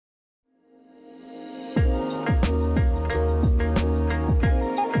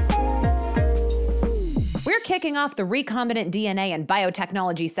kicking off the recombinant DNA and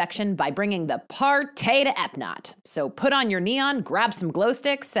biotechnology section by bringing the party to Epnot. So put on your neon, grab some glow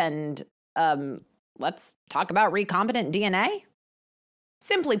sticks, and, let's talk about recombinant DNA?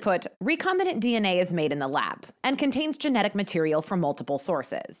 Simply put, recombinant DNA is made in the lab and contains genetic material from multiple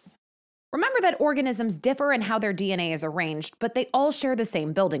sources. Remember that organisms differ in how their DNA is arranged, but they all share the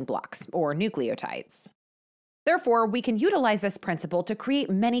same building blocks, or nucleotides. Therefore, we can utilize this principle to create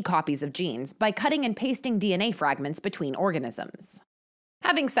many copies of genes by cutting and pasting DNA fragments between organisms.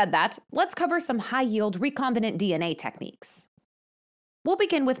 Having said that, let's cover some high-yield recombinant DNA techniques. We'll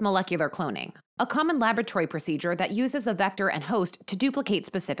begin with molecular cloning, a common laboratory procedure that uses a vector and host to duplicate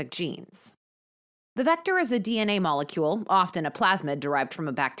specific genes. The vector is a DNA molecule, often a plasmid derived from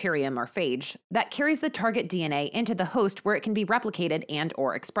a bacterium or phage, that carries the target DNA into the host where it can be replicated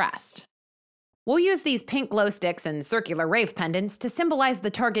and/or expressed. We'll use these pink glow sticks and circular rave pendants to symbolize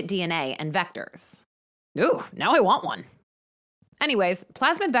the target DNA and vectors. Ooh, now I want one. Anyways,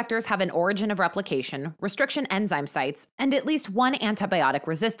 plasmid vectors have an origin of replication, restriction enzyme sites, and at least one antibiotic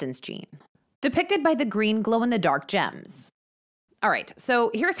resistance gene, depicted by the green glow-in-the-dark gems. Alright, so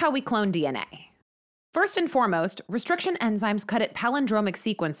here's how we clone DNA. First and foremost, restriction enzymes cut at palindromic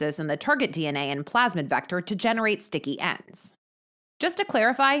sequences in the target DNA and plasmid vector to generate sticky ends. Just to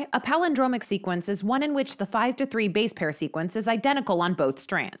clarify, a palindromic sequence is one in which the 5-3 base pair sequence is identical on both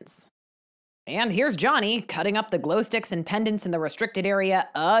strands. And here's Johnny cutting up the glow sticks and pendants in the restricted area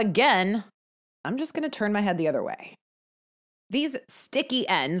again. I'm just gonna turn my head the other way. These sticky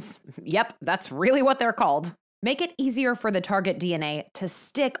ends, yep, that's really what they're called, make it easier for the target DNA to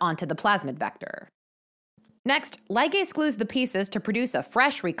stick onto the plasmid vector. Next, ligase glues the pieces to produce a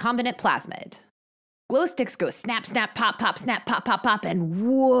fresh recombinant plasmid. Glow sticks go snap, snap, pop, pop, snap, pop, pop, pop, and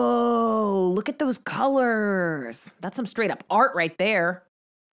whoa, look at those colors. That's some straight up art right there.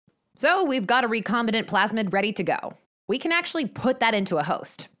 So we've got a recombinant plasmid ready to go. We can actually put that into a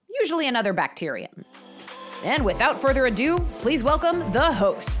host, usually another bacterium. And without further ado, please welcome the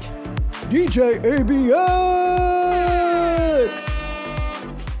host, DJ ABX!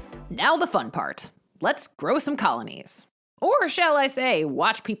 Now the fun part. Let's grow some colonies. Or shall I say,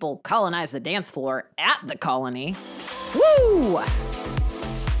 watch people colonize the dance floor at the colony. Woo!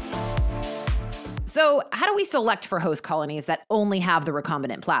 So, how do we select for host colonies that only have the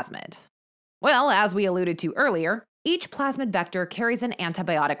recombinant plasmid? Well, as we alluded to earlier, each plasmid vector carries an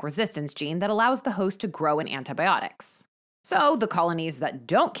antibiotic resistance gene that allows the host to grow in antibiotics. So, the colonies that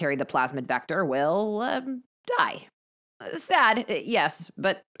don't carry the plasmid vector will, die. Sad, yes,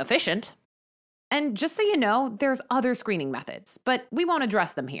 but efficient. And just so you know, there's other screening methods, but we won't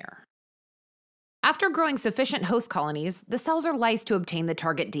address them here. After growing sufficient host colonies, the cells are lysed to obtain the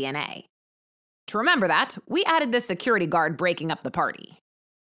target DNA. To remember that, we added this security guard breaking up the party.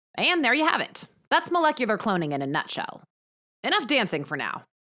 And there you have it. That's molecular cloning in a nutshell. Enough dancing for now.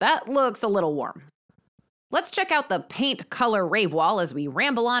 That looks a little warm. Let's check out the paint color rave wall as we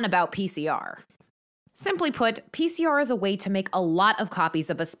ramble on about PCR. Simply put, PCR is a way to make a lot of copies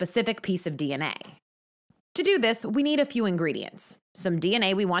of a specific piece of DNA. To do this, we need a few ingredients. Some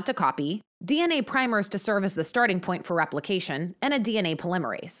DNA we want to copy, DNA primers to serve as the starting point for replication, and a DNA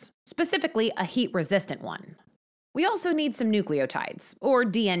polymerase, specifically a heat-resistant one. We also need some nucleotides, or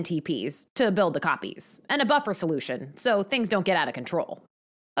dNTPs, to build the copies, and a buffer solution, so things don't get out of control.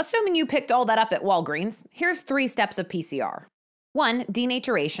 Assuming you picked all that up at Walgreens, here's 3 steps of PCR. 1.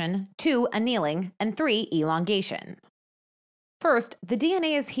 Denaturation, 2. Annealing, and 3. Elongation. First, the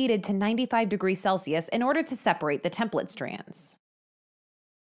DNA is heated to 95 degrees Celsius in order to separate the template strands.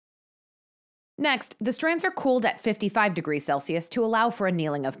 Next, the strands are cooled at 55 degrees Celsius to allow for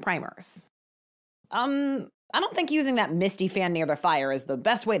annealing of primers. I don't think using that misty fan near the fire is the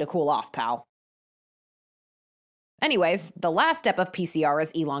best way to cool off, pal. Anyways, the last step of PCR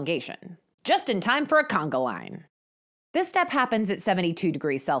is elongation, just in time for a conga line. This step happens at 72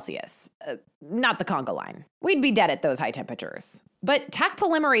 degrees Celsius. Not the conga line. We'd be dead at those high temperatures. But Taq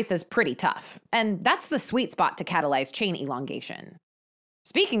polymerase is pretty tough, and that's the sweet spot to catalyze chain elongation.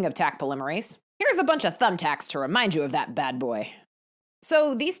 Speaking of Taq polymerase, here's a bunch of thumbtacks to remind you of that bad boy.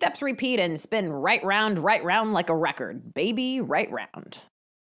 So these steps repeat and spin right round like a record. Baby, right round.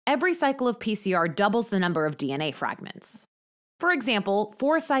 Every cycle of PCR doubles the number of DNA fragments. For example,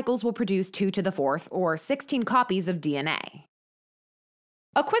 4 cycles will produce 2 to the 4th, or 16 copies of DNA.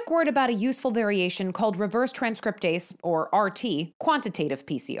 A quick word about a useful variation called reverse transcriptase, or RT, quantitative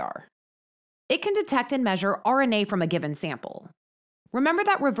PCR. It can detect and measure RNA from a given sample. Remember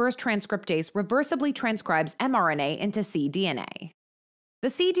that reverse transcriptase reversibly transcribes mRNA into cDNA. The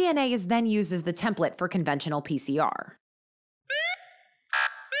cDNA is then used as the template for conventional PCR.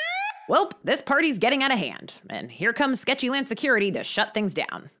 Welp, this party's getting out of hand, and here comes SketchyLand security to shut things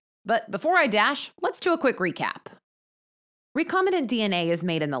down. But before I dash, let's do a quick recap. Recombinant DNA is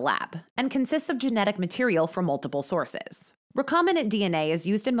made in the lab and consists of genetic material from multiple sources. Recombinant DNA is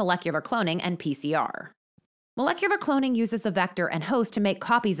used in molecular cloning and PCR. Molecular cloning uses a vector and host to make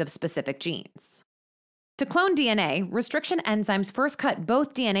copies of specific genes. To clone DNA, restriction enzymes first cut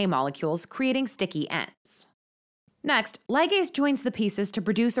both DNA molecules, creating sticky ends. Next, ligase joins the pieces to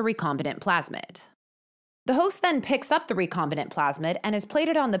produce a recombinant plasmid. The host then picks up the recombinant plasmid and is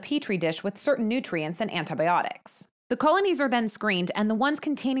plated on the petri dish with certain nutrients and antibiotics. The colonies are then screened, and the ones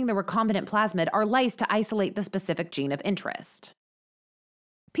containing the recombinant plasmid are lysed to isolate the specific gene of interest.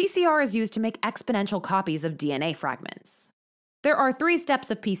 PCR is used to make exponential copies of DNA fragments. There are 3 steps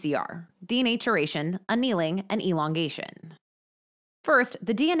of PCR: denaturation, annealing, and elongation. First,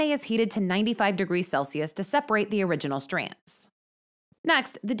 the DNA is heated to 95 degrees Celsius to separate the original strands.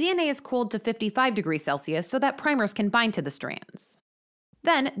 Next, the DNA is cooled to 55 degrees Celsius so that primers can bind to the strands.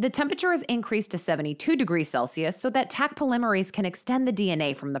 Then, the temperature is increased to 72 degrees Celsius so that Taq polymerase can extend the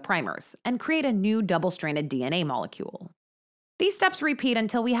DNA from the primers and create a new double-stranded DNA molecule. These steps repeat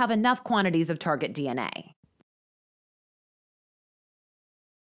until we have enough quantities of target DNA.